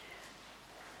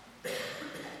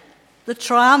The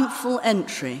triumphal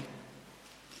entry.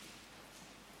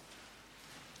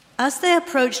 As they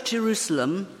approached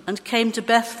Jerusalem and came to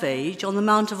Bethphage on the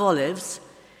Mount of Olives,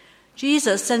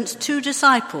 Jesus sent 2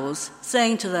 disciples,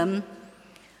 saying to them,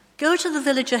 "Go to the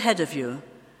village ahead of you,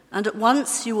 and at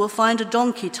once you will find a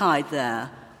donkey tied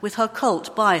there, with her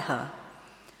colt by her.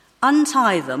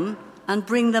 Untie them and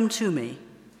bring them to me.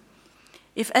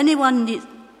 If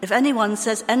anyone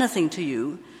says anything to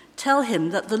you, tell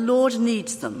him that the Lord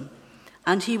needs them,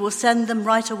 and he will send them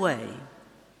right away."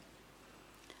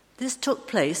 This took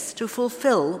place to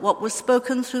fulfill what was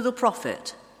spoken through the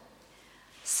prophet.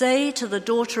 "Say to the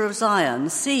daughter of Zion,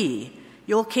 'See,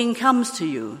 your king comes to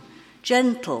you,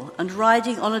 gentle and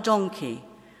riding on a donkey,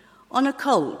 on a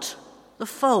colt, the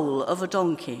foal of a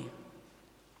donkey.'"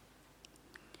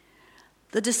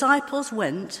 The disciples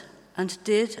went and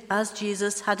did as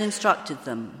Jesus had instructed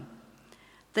them.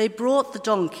 They brought the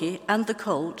donkey and the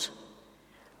colt,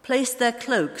 placed their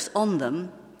cloaks on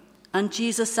them, and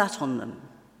Jesus sat on them.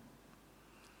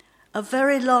 A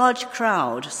very large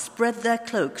crowd spread their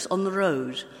cloaks on the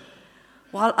road,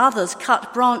 while others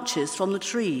cut branches from the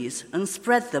trees and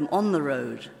spread them on the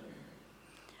road.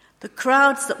 The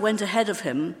crowds that went ahead of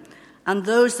him and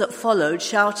those that followed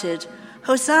shouted,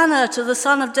 "Hosanna to the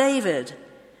Son of David!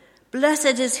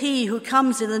 Blessed is he who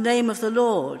comes in the name of the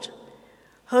Lord!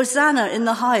 Hosanna in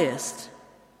the highest!"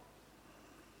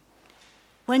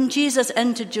 When Jesus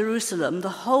entered Jerusalem,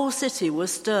 the whole city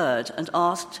was stirred and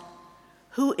asked,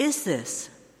 "Who is this?"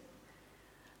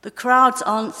 The crowds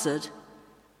answered,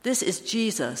 "This is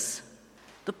Jesus,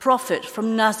 the prophet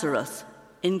from Nazareth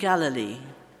in Galilee."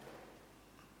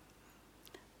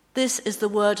 This is the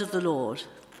word of the Lord.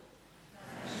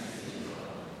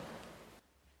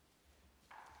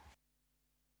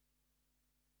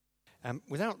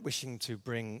 Without wishing to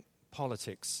bring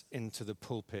politics into the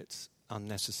pulpit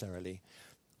unnecessarily,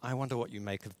 I wonder what you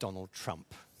make of Donald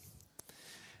Trump.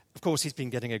 Of course, he's been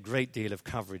getting a great deal of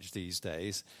coverage these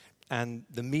days, and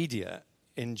the media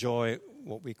enjoy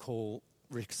what we call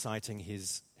reciting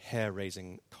his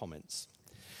hair-raising comments.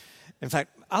 In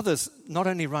fact, others not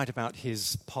only write about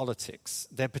his politics,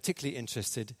 they're particularly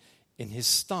interested in his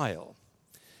style.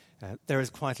 There is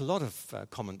quite a lot of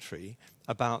commentary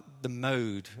about the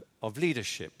mode of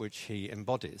leadership which he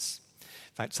embodies.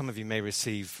 In fact, some of you may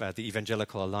receive the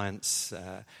Evangelical Alliance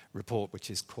report, which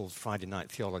is called Friday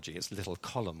Night Theology. It's a little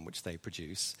column which they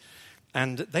produce.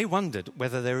 And they wondered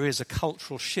whether there is a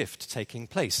cultural shift taking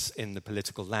place in the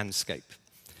political landscape.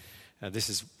 This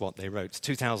is what they wrote.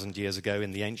 2,000 years ago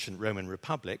in the ancient Roman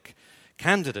Republic,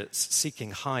 candidates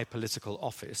seeking high political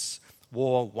office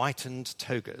wore whitened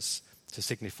togas to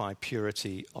signify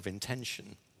purity of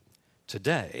intention.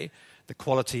 Today, the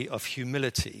quality of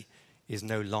humility is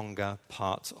no longer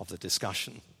part of the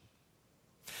discussion.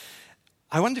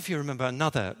 I wonder if you remember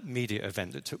another media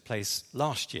event that took place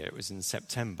last year. It was in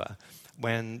September,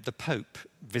 when the Pope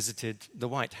visited the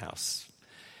White House.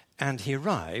 And he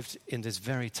arrived in this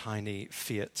very tiny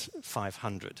Fiat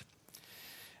 500.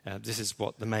 This is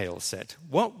what the Mail said.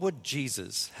 "What would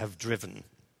Jesus have driven?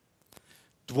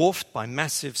 Dwarfed by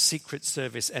massive Secret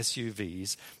Service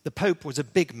SUVs, the Pope was a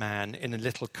big man in a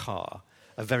little car,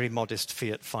 a very modest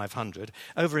Fiat 500,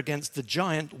 over against the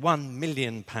giant $1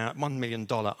 million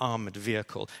armored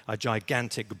vehicle, a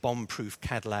gigantic bomb-proof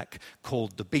Cadillac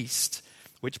called the Beast,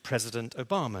 which President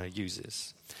Obama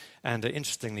uses." And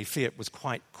interestingly, Fiat was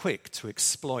quite quick to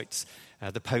exploit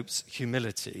the Pope's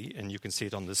humility, and you can see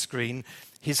it on the screen.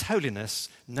 His Holiness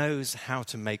knows how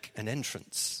to make an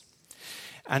entrance.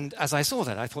 And as I saw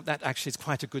that, I thought that actually is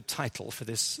quite a good title for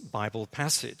this Bible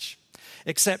passage.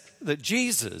 Except that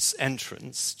Jesus'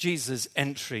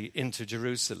 entry into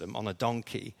Jerusalem on a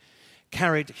donkey,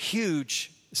 carried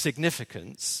huge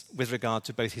significance with regard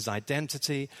to both his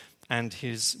identity and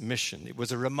his mission. It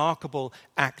was a remarkable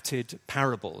acted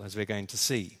parable, as we're going to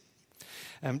see.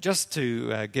 Just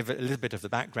to give a little bit of the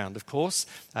background, of course,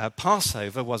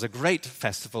 Passover was a great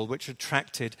festival which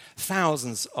attracted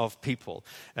thousands of people,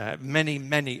 many,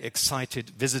 many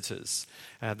excited visitors.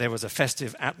 There was a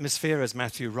festive atmosphere, as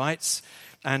Matthew writes,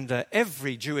 and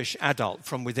every Jewish adult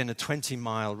from within a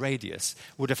 20-mile radius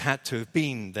would have had to have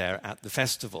been there at the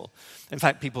festival. In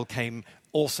fact, people came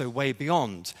also way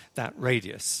beyond that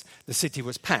radius. The city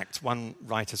was packed. One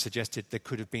writer suggested there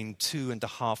could have been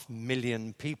 2.5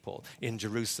 million people in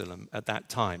Jerusalem at that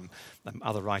time.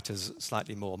 Other writers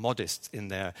slightly more modest in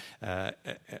their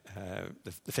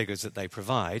the figures that they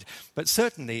provide. But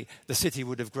certainly the city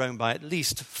would have grown by at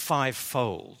least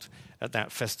 5-fold at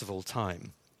that festival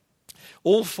time.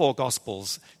 All 4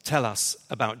 Gospels tell us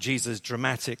about Jesus'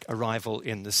 dramatic arrival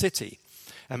in the city.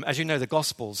 As you know, the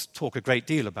Gospels talk a great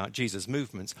deal about Jesus'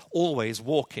 movements, always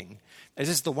walking. This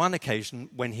is the one occasion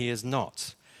when he is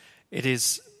not. It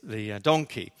is the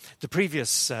donkey. The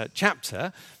previous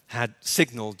chapter had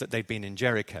signaled that they'd been in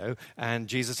Jericho, and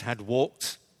Jesus had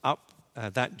walked up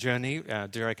that journey.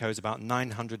 Jericho is about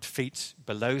 900 feet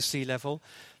below sea level,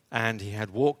 and he had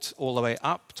walked all the way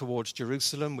up towards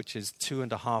Jerusalem, which is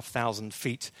 2,500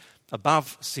 feet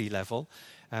above sea level.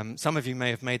 Some of you may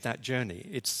have made that journey.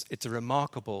 It's a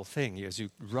remarkable thing as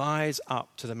you rise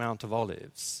up to the Mount of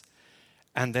Olives,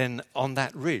 and then on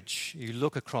that ridge, you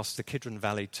look across the Kidron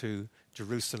Valley to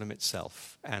Jerusalem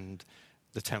itself and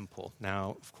the temple,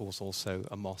 now, of course, also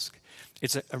a mosque.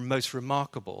 It's a most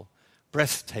remarkable,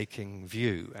 breathtaking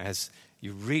view as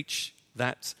you reach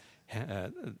that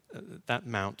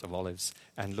Mount of Olives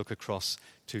and look across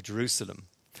to Jerusalem.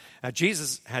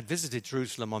 Jesus had visited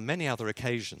Jerusalem on many other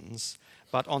occasions,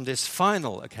 but on this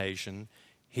final occasion,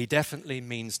 he definitely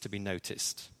means to be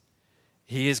noticed.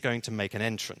 He is going to make an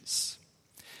entrance.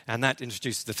 And that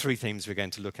introduces the three themes we're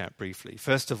going to look at briefly.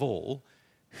 First of all,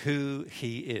 who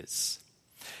he is.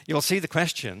 You'll see the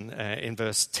question in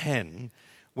verse 10.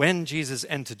 When Jesus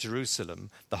entered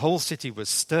Jerusalem, the whole city was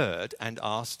stirred and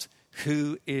asked,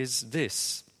 "Who is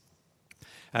this?"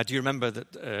 Do you remember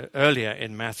that earlier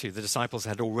in Matthew, the disciples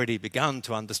had already begun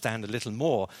to understand a little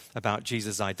more about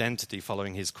Jesus' identity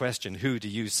following his question, "Who do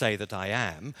you say that I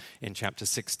am?" in chapter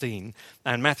 16.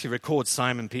 And Matthew records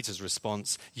Simon Peter's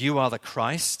response, "You are the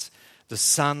Christ, the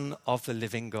Son of the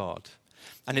living God."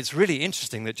 And it's really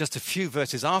interesting that just a few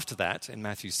verses after that, in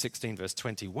Matthew 16, verse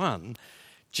 21,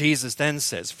 Jesus then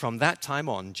says, from that time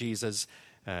on, Jesus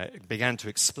began to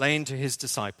explain to his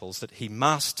disciples that he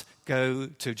must go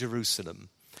to Jerusalem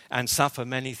and suffer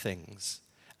many things,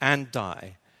 and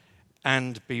die,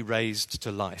 and be raised to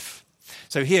life.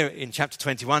 So here in chapter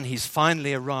 21, he's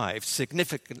finally arrived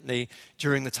significantly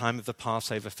during the time of the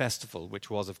Passover festival, which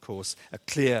was, of course, a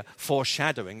clear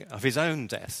foreshadowing of his own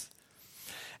death.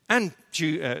 And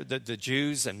the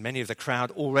Jews and many of the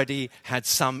crowd already had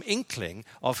some inkling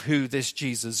of who this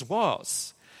Jesus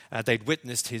was. They'd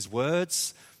witnessed his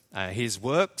words, his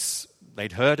works.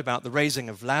 They'd heard about the raising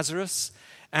of Lazarus.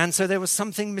 And so there was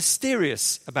something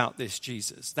mysterious about this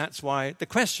Jesus. That's why the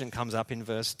question comes up in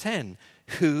verse 10.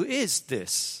 Who is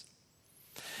this?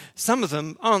 Some of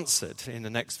them answered in the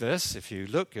next verse. If you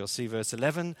look, you'll see verse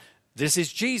 11. This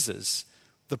is Jesus,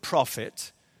 the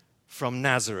prophet from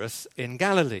Nazareth in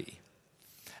Galilee.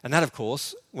 And that, of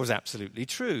course, was absolutely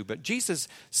true. But Jesus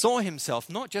saw himself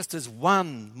not just as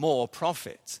one more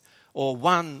prophet or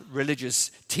one religious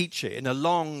teacher in a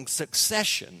long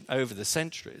succession over the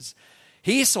centuries.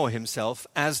 He saw himself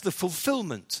as the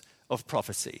fulfillment of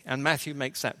prophecy. And Matthew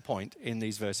makes that point in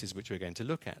these verses which we're going to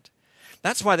look at.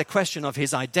 That's why the question of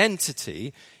his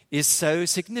identity is so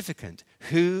significant.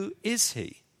 Who is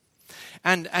he?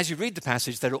 And as you read the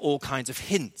passage, there are all kinds of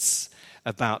hints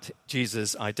about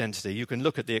Jesus' identity. You can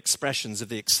look at the expressions of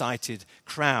the excited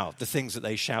crowd, the things that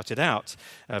they shouted out.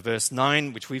 Verse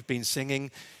 9, which we've been singing,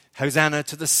 Hosanna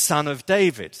to the Son of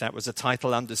David. That was a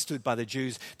title understood by the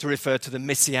Jews to refer to the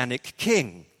Messianic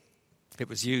king. It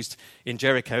was used in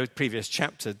Jericho, previous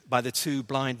chapter, by the two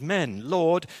blind men.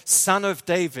 Lord, Son of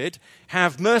David,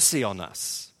 have mercy on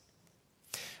us.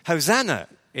 Hosanna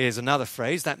is another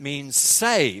phrase that means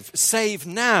save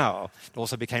now. It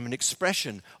also became an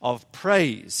expression of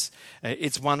praise.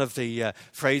 It's one of the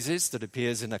phrases that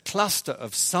appears in a cluster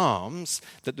of psalms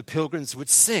that the pilgrims would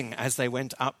sing as they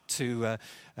went up to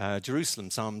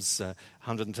Jerusalem, Psalms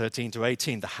 113 to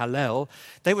 18, the Hallel.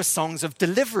 They were songs of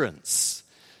deliverance,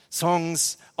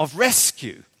 songs of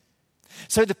rescue.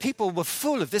 So the people were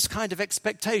full of this kind of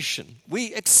expectation.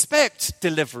 We expect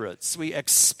deliverance. We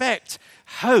expect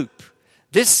hope.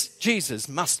 This Jesus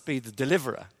must be the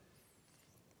deliverer.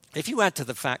 If you add to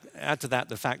that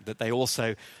the fact that they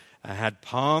also had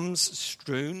palms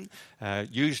strewn,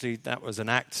 usually that was an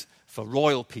act for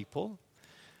royal people,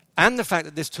 and the fact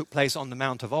that this took place on the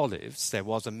Mount of Olives, there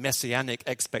was a messianic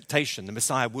expectation. The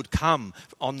Messiah would come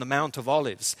on the Mount of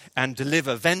Olives and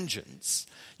deliver vengeance.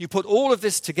 You put all of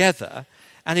this together,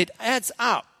 and it adds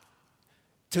up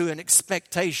to an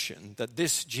expectation that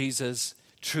this Jesus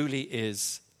truly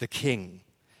is the King.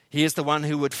 He is the one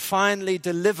who would finally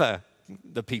deliver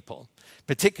the people,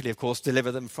 particularly, of course,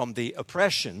 deliver them from the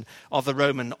oppression of the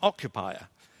Roman occupier.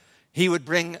 He would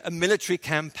bring a military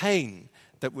campaign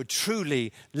that would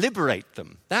truly liberate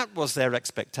them. That was their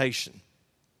expectation.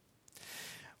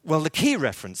 Well, the key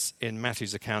reference in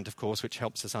Matthew's account, of course, which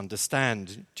helps us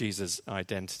understand Jesus'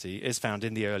 identity, is found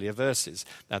in the earlier verses.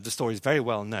 Now, the story is very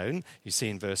well known. You see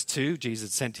in verse 2,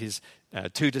 Jesus sent his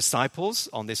two disciples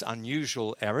on this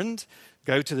unusual errand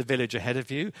Go to the village ahead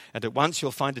of you, and at once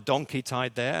you'll find a donkey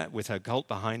tied there with her colt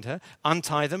behind her.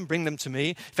 Untie them, bring them to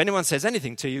me. If anyone says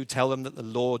anything to you, tell them that the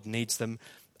Lord needs them,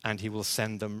 and he will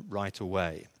send them right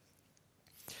away.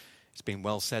 It's been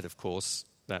well said, of course,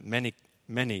 that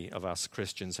many of us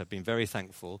Christians have been very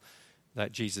thankful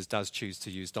that Jesus does choose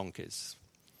to use donkeys,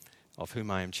 of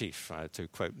whom I am chief, to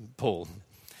quote Paul.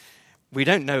 We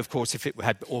don't know, of course, if it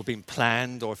had all been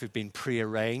planned or if it had been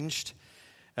prearranged.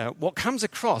 What comes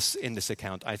across in this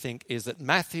account, I think, is that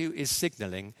Matthew is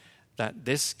signaling that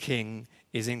this king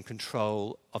is in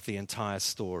control of the entire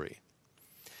story.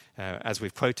 As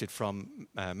we've quoted from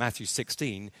Matthew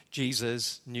 16,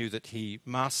 Jesus knew that he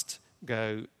must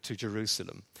go to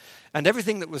Jerusalem. And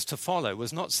everything that was to follow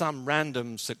was not some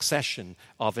random succession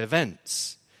of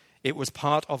events. It was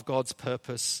part of God's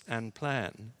purpose and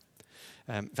plan.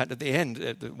 In fact, at the end,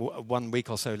 1 week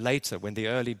or so later, when the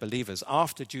early believers,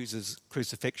 after Jesus'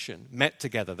 crucifixion, met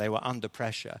together, they were under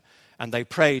pressure, and they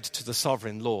prayed to the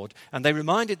sovereign Lord, and they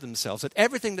reminded themselves that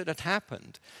everything that had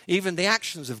happened, even the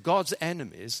actions of God's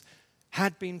enemies,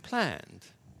 had been planned.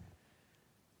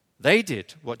 They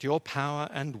did what your power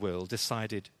and will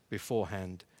decided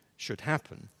beforehand should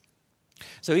happen.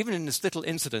 So even in this little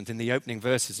incident in the opening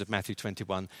verses of Matthew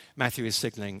 21, Matthew is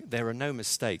signaling there are no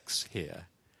mistakes here.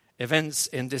 Events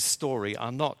in this story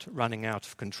are not running out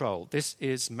of control. This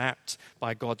is mapped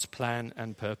by God's plan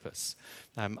and purpose.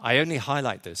 I only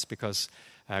highlight this because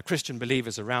Christian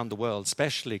believers around the world,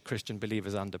 especially Christian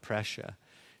believers under pressure,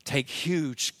 take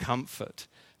huge comfort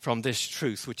from this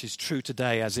truth, which is true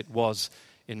today as it was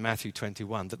in Matthew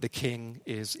 21, that the king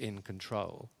is in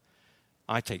control.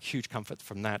 I take huge comfort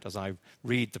from that as I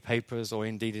read the papers, or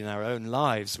indeed in our own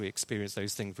lives we experience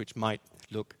those things which might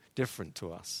look different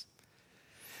to us.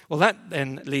 Well, that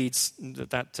then leads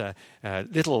that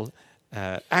little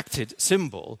acted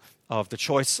symbol of the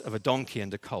choice of a donkey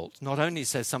and a colt not only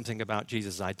says something about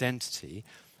Jesus' identity,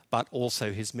 but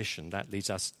also his mission. That leads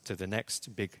us to the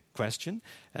next big question,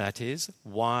 that is,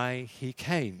 why he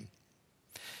came.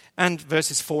 And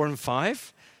verses 4 and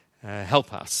 5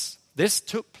 help us. This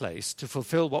took place to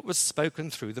fulfill what was spoken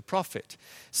through the prophet.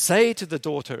 Say to the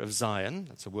daughter of Zion,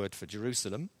 that's a word for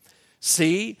Jerusalem,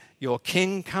 see, your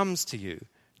king comes to you,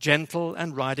 gentle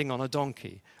and riding on a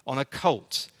donkey, on a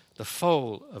colt, the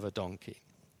foal of a donkey.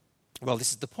 Well,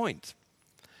 this is the point.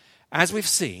 As we've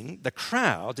seen, the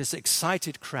crowd, this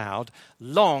excited crowd,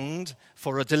 longed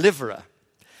for a deliverer.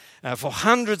 For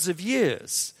hundreds of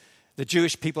years, the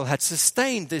Jewish people had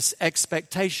sustained this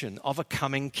expectation of a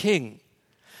coming king.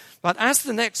 But as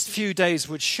the next few days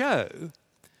would show,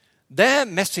 their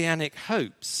messianic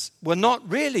hopes were not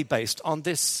really based on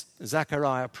this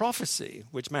Zechariah prophecy,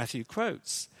 which Matthew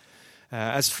quotes.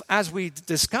 As we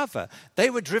discover, they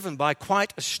were driven by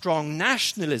quite a strong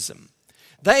nationalism.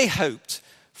 They hoped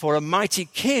for a mighty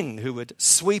king who would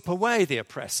sweep away the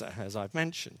oppressor, as I've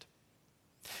mentioned.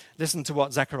 Listen to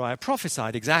what Zechariah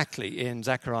prophesied exactly in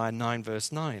Zechariah 9,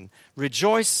 verse 9.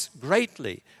 Rejoice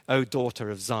greatly, O daughter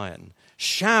of Zion.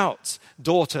 Shout,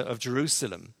 daughter of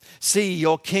Jerusalem. See,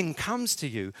 your king comes to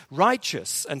you,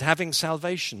 righteous and having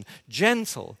salvation,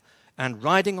 gentle and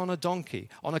riding on a donkey,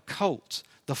 on a colt,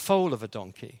 the foal of a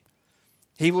donkey.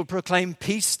 He will proclaim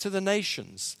peace to the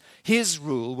nations. His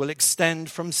rule will extend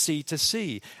from sea to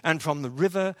sea and from the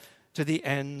river to the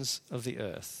ends of the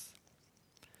earth.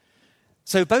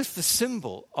 So both the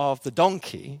symbol of the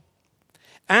donkey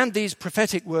and these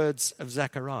prophetic words of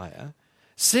Zechariah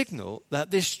signal that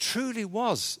this truly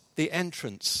was the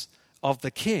entrance of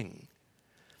the king.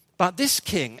 But this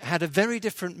king had a very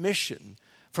different mission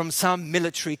from some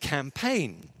military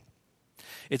campaign.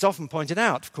 It's often pointed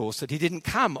out, of course, that he didn't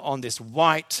come on this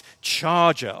white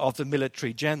charger of the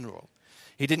military general.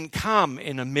 He didn't come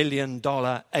in $1 million,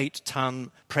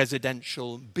 8-ton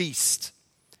presidential beast.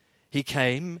 He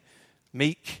came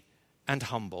meek and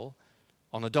humble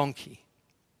on a donkey.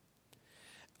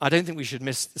 I don't think we should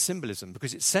miss the symbolism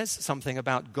because it says something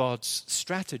about God's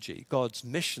strategy, God's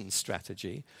mission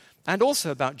strategy, and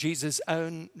also about Jesus'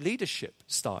 own leadership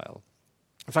style.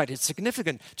 In fact, it's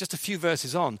significant, just a few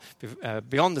verses on,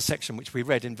 beyond the section which we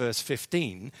read in verse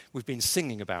 15. We've been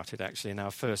singing about it, actually, in our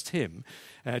first hymn.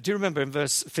 Do you remember in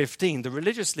verse 15, the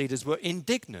religious leaders were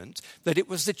indignant that it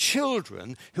was the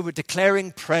children who were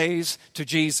declaring praise to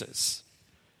Jesus.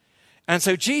 And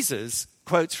so Jesus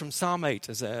quotes from Psalm 8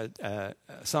 as a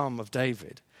Psalm of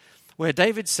David, where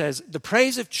David says, the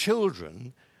praise of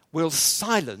children will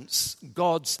silence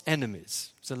God's enemies.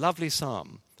 It's a lovely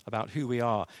psalm about who we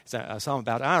are. It's a psalm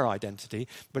about our identity,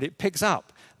 but it picks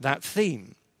up that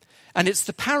theme. And it's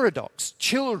the paradox.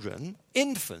 Children,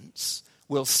 infants,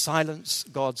 will silence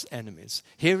God's enemies.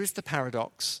 Here is the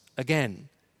paradox again.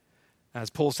 As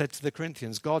Paul said to the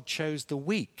Corinthians, God chose the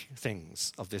weak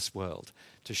things of this world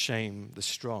to shame the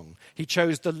strong. He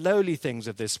chose the lowly things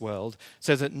of this world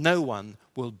so that no one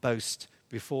will boast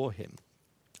before him.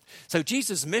 So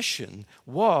Jesus' mission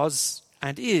was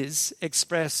and is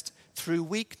expressed through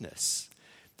weakness.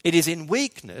 It is in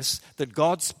weakness that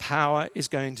God's power is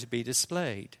going to be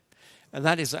displayed. And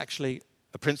that is actually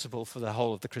a principle for the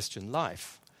whole of the Christian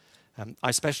life. I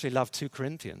especially love 2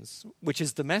 Corinthians, which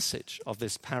is the message of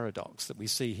this paradox that we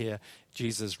see here,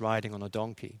 Jesus riding on a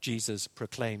donkey, Jesus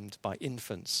proclaimed by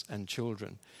infants and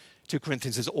children. 2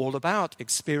 Corinthians is all about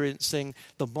experiencing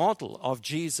the model of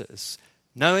Jesus,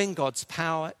 knowing God's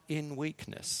power in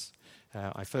weakness.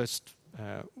 I first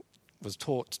was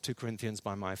taught 2 Corinthians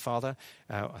by my father.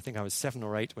 I think I was 7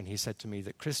 or 8 when he said to me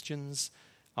that Christians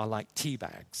are like tea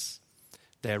bags.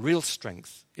 Their real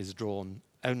strength is drawn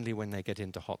only when they get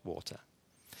into hot water.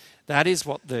 That is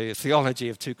what the theology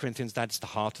of 2 Corinthians, that's the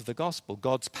heart of the gospel.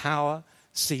 God's power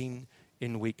seen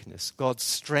in weakness. God's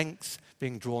strength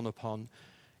being drawn upon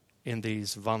in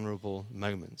these vulnerable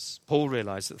moments. Paul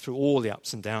realized that through all the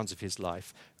ups and downs of his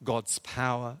life, God's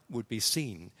power would be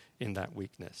seen in that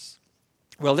weakness.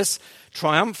 Well, this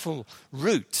triumphal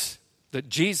route that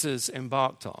Jesus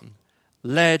embarked on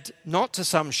led not to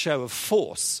some show of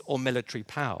force or military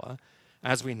power.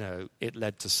 As we know, it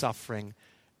led to suffering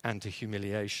and to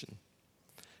humiliation.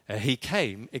 He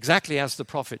came, exactly as the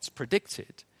prophets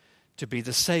predicted, to be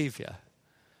the Savior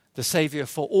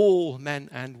for all men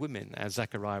and women, as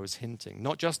Zechariah was hinting.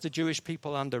 Not just the Jewish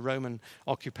people under Roman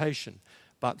occupation,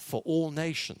 but for all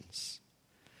nations.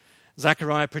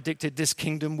 Zechariah predicted this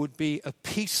kingdom would be a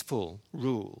peaceful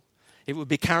rule. It would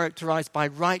be characterized by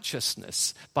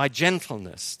righteousness, by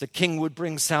gentleness. The king would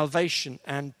bring salvation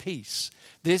and peace.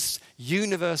 This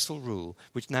universal rule,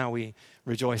 which now we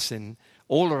rejoice in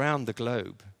all around the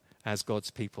globe as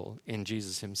God's people in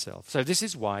Jesus himself. So this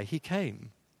is why he came.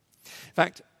 In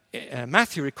fact,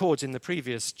 Matthew records in the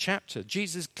previous chapter,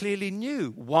 Jesus clearly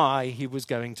knew why he was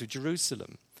going to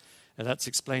Jerusalem. And that's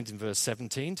explained in verse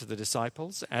 17 to the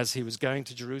disciples. As he was going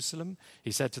to Jerusalem,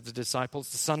 he said to the disciples,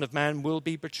 the Son of Man will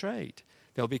be betrayed.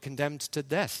 They'll be condemned to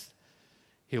death.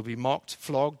 He'll be mocked,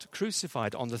 flogged,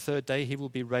 crucified. On the third day, he will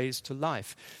be raised to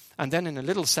life. And then in a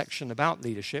little section about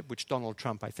leadership, which Donald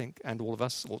Trump, I think, and all of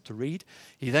us ought to read,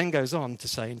 he then goes on to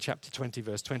say in chapter 20,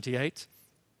 verse 28,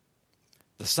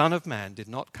 the Son of Man did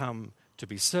not come to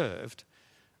be served,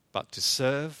 but to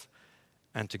serve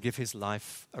and to give his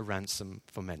life a ransom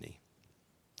for many.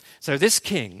 So this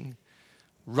king,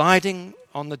 riding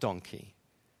on the donkey,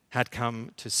 had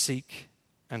come to seek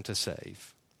and to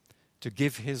save, to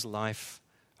give his life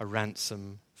a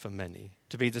ransom for many,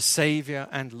 to be the Savior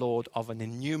and Lord of an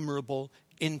innumerable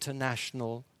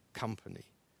international company.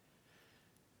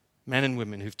 Men and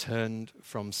women who've turned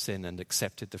from sin and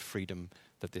accepted the freedom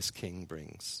that this king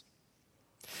brings.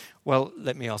 Well,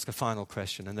 let me ask a final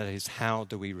question, and that is, how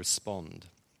do we respond?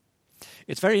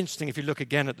 It's very interesting if you look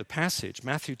again at the passage.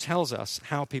 Matthew tells us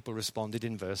how people responded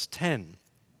in verse 10.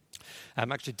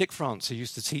 Actually, Dick France, who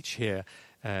used to teach here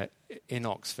in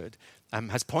Oxford,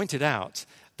 has pointed out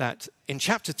that in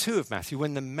chapter 2 of Matthew,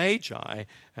 when the Magi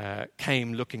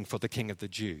came looking for the King of the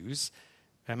Jews,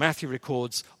 Matthew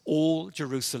records all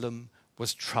Jerusalem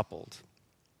was troubled.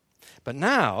 But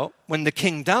now, when the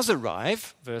king does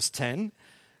arrive, verse 10,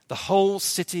 the whole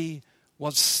city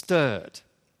was stirred.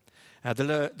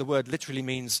 The word literally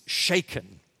means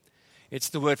shaken. It's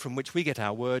the word from which we get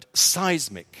our word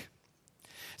seismic.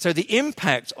 So the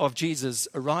impact of Jesus'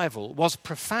 arrival was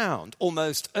profound,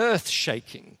 almost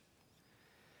earth-shaking.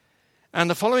 And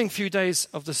the following few days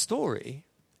of the story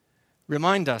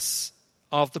remind us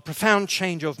of the profound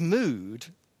change of mood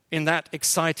in that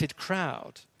excited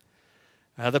crowd.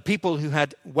 The people who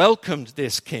had welcomed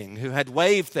this king, who had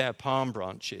waved their palm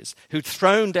branches, who'd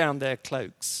thrown down their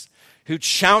cloaks, who'd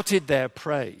shouted their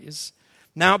praise,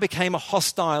 now became a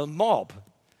hostile mob.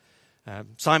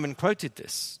 Simon quoted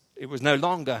this. It was no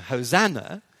longer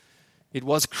Hosanna, it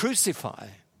was crucify.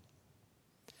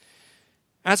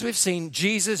 As we've seen,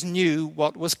 Jesus knew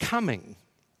what was coming.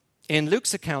 In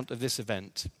Luke's account of this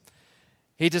event,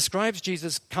 he describes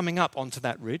Jesus coming up onto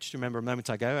that ridge. Do you remember a moment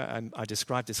ago I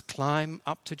described this climb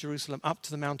up to Jerusalem, up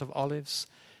to the Mount of Olives.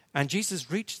 And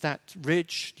Jesus reached that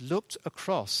ridge, looked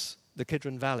across the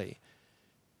Kidron Valley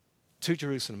to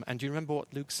Jerusalem. And do you remember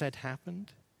what Luke said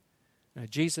happened?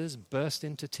 Jesus burst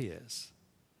into tears.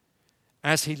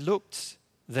 As he looked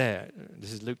there,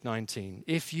 this is Luke 19,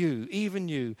 if you, even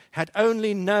you, had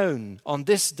only known on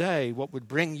this day what would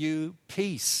bring you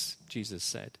peace, Jesus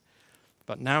said.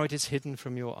 But now it is hidden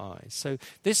from your eyes. So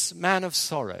this man of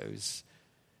sorrows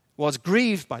was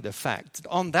grieved by the fact that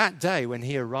on that day when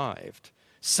he arrived,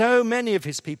 so many of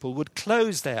his people would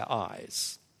close their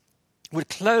eyes, would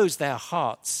close their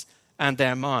hearts and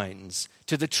their minds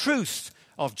to the truth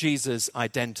of Jesus'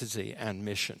 identity and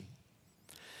mission.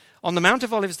 On the Mount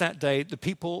of Olives that day, the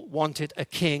people wanted a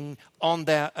king on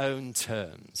their own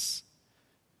terms.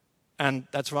 And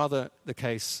that's rather the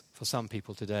case for some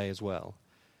people today as well.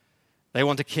 They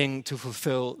want a king to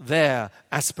fulfill their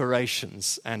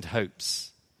aspirations and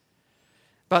hopes.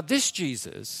 But this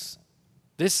Jesus,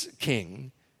 this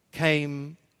king,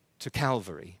 came to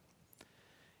Calvary.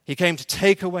 He came to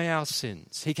take away our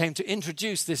sins. He came to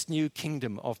introduce this new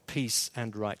kingdom of peace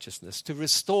and righteousness, to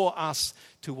restore us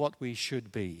to what we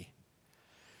should be.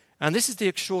 And this is the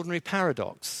extraordinary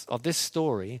paradox of this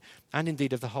story, and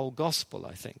indeed of the whole gospel,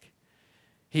 I think.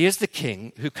 He is the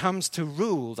king who comes to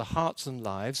rule the hearts and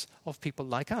lives of people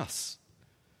like us.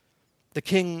 The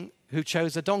king who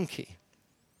chose a donkey.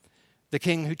 The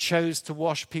king who chose to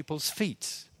wash people's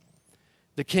feet.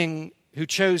 The king who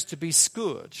chose to be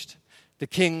scourged. The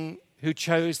king who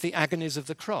chose the agonies of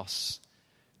the cross.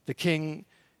 The king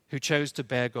who chose to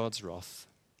bear God's wrath.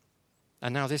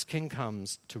 And now this king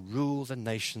comes to rule the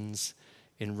nations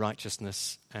in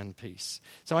righteousness and peace.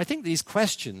 So I think these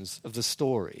questions of the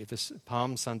story, this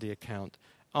Palm Sunday account,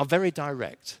 are very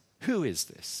direct. Who is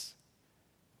this?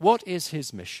 What is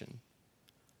his mission?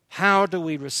 How do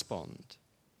we respond?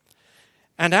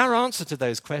 And our answer to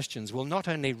those questions will not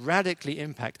only radically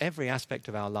impact every aspect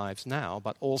of our lives now,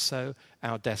 but also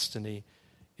our destiny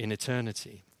in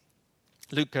eternity.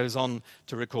 Luke goes on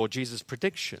to record Jesus'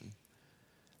 prediction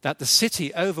that the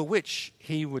city over which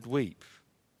he would weep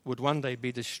would one day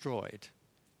be destroyed.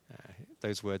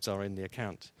 Those words are in the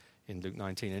account in Luke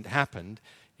 19. It happened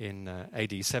in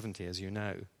AD 70, as you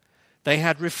know. They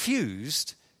had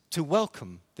refused to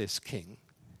welcome this king.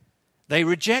 They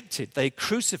rejected, they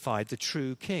crucified the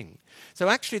true king. So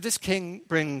actually this king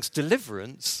brings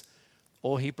deliverance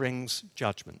or he brings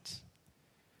judgment.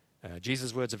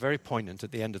 Jesus' words are very poignant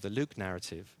at the end of the Luke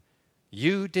narrative.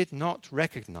 You did not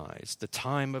recognize the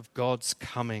time of God's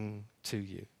coming to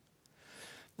you.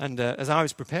 And as I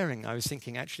was preparing, I was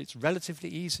thinking actually it's relatively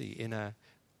easy in a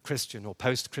Christian or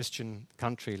post-Christian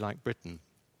country like Britain,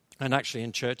 and actually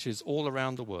in churches all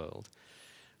around the world,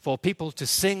 for people to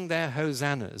sing their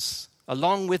hosannas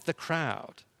along with the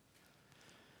crowd.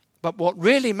 But what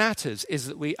really matters is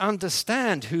that we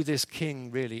understand who this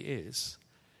king really is,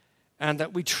 and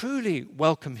that we truly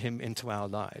welcome him into our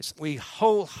lives. We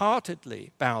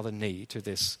wholeheartedly bow the knee to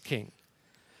this king.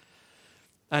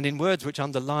 And in words which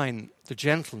underline the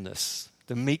gentleness,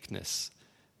 the meekness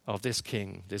of this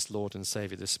king, this Lord and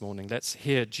Savior this morning, let's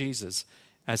hear Jesus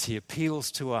as he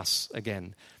appeals to us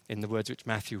again in the words which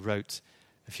Matthew wrote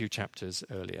a few chapters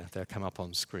earlier. They'll come up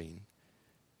on screen.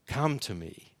 Come to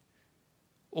me,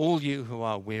 all you who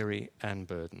are weary and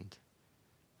burdened,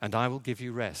 and I will give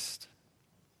you rest.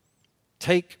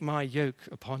 Take my yoke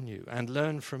upon you and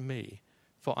learn from me,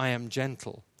 for I am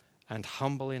gentle and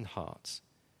humble in heart,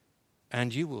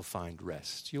 and you will find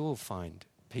rest. You will find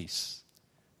peace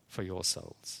for your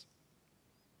souls.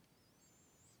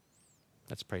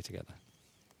 Let's pray together.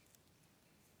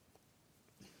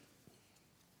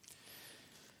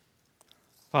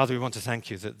 Father, we want to thank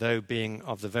you that though being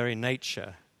of the very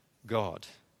nature God,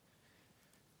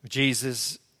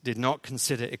 Jesus did not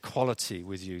consider equality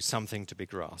with you something to be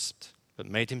grasped, but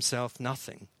made himself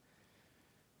nothing,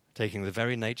 taking the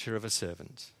very nature of a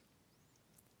servant.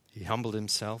 He humbled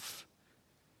himself.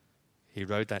 He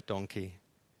rode that donkey.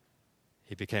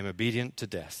 He became obedient to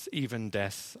death, even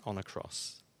death on a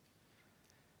cross.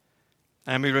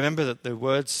 And we remember that the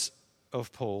words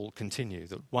of Paul continue,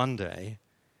 that one day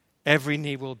every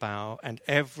knee will bow and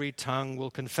every tongue will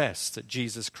confess that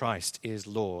Jesus Christ is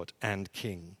Lord and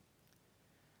King.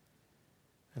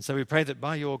 And so we pray that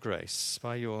by your grace,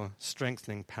 by your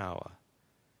strengthening power,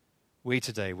 we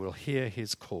today will hear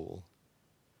his call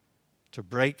to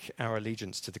break our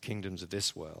allegiance to the kingdoms of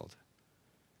this world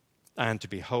and to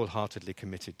be wholeheartedly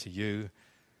committed to you,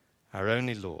 our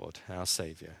only Lord, our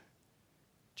Savior,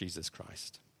 Jesus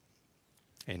Christ,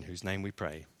 in whose name we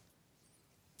pray.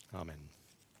 Amen.